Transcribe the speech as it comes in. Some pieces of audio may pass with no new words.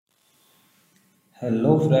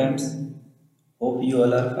Hello friends, hope you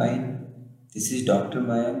all are fine. This is Dr.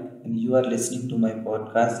 Mayank and you are listening to my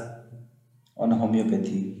podcast on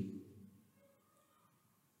homeopathy.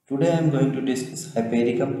 Today I am going to discuss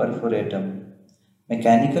Hypericum perforatum,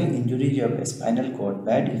 mechanical injuries of a spinal cord,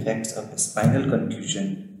 bad effects of a spinal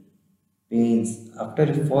contusion, pains after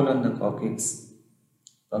a fall on the coccyx,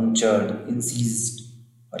 punctured, incised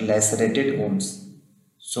or lacerated wounds,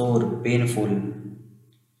 sore, painful.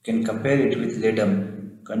 You can compare it with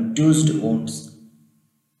ledum, contused wounds.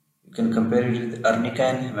 You can compare it with arnica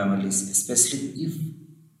and hemamelis, especially if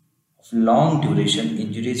of long duration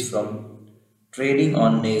injuries from treading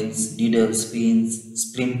on nails, needles, pins,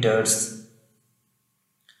 splinters,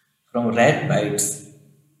 from rat bites,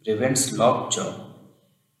 prevents lockjaw,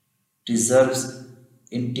 preserves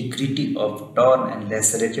integrity of torn and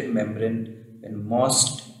lacerated membrane when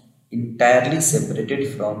most entirely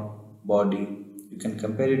separated from body. You can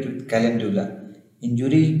compare it with calendula,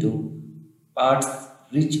 injury to parts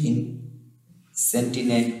rich in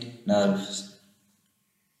sentinent nerves,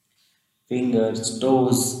 fingers,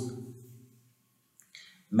 toes,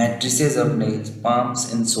 matrices of nails,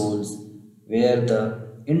 palms, and soles, where the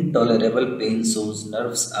intolerable pain shows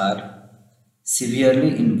nerves are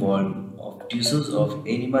severely involved of tissues of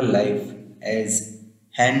animal life as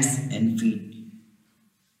hands and feet.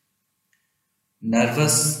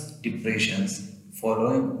 Nervous depressions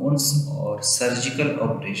following wounds or surgical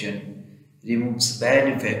operation removes bad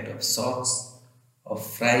effect of shocks, of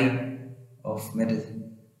fright, of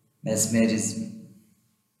mesmerism.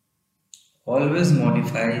 Always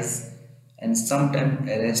modifies and sometimes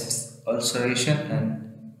arrests ulceration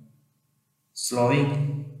and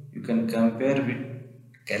slowing. You can compare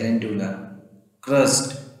with calendula,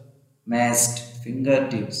 crust, mashed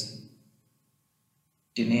fingertips,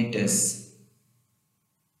 tinnitus.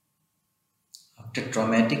 After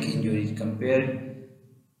traumatic injury, compare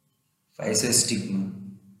physostigma,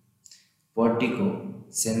 vertigo,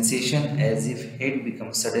 sensation as if head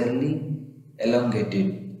becomes suddenly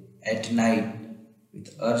elongated at night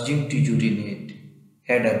with urging to urinate,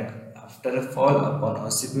 headache after a fall upon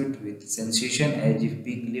occiput with sensation as if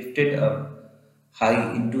being lifted up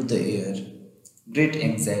high into the air, great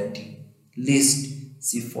anxiety, lest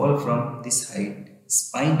she fall from this height,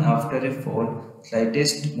 spine after a fall,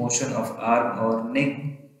 slightest motion of arm or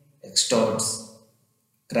neck extorts,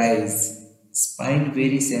 cries, spine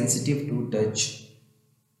very sensitive to touch,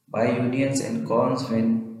 by unions and corns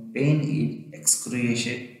when pain is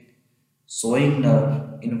excruciating, showing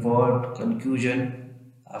nerve involved confusion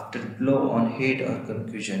after blow on head or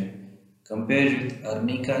confusion. Compared with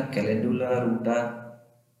arnica, calendula, ruta,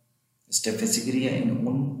 Staphylococcus in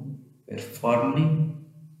one were formerly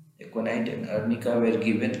equinite and arnica were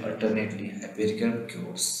given alternately Hypericum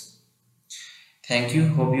cures. Thank you.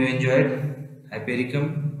 Hope you enjoyed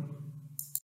Hypericum.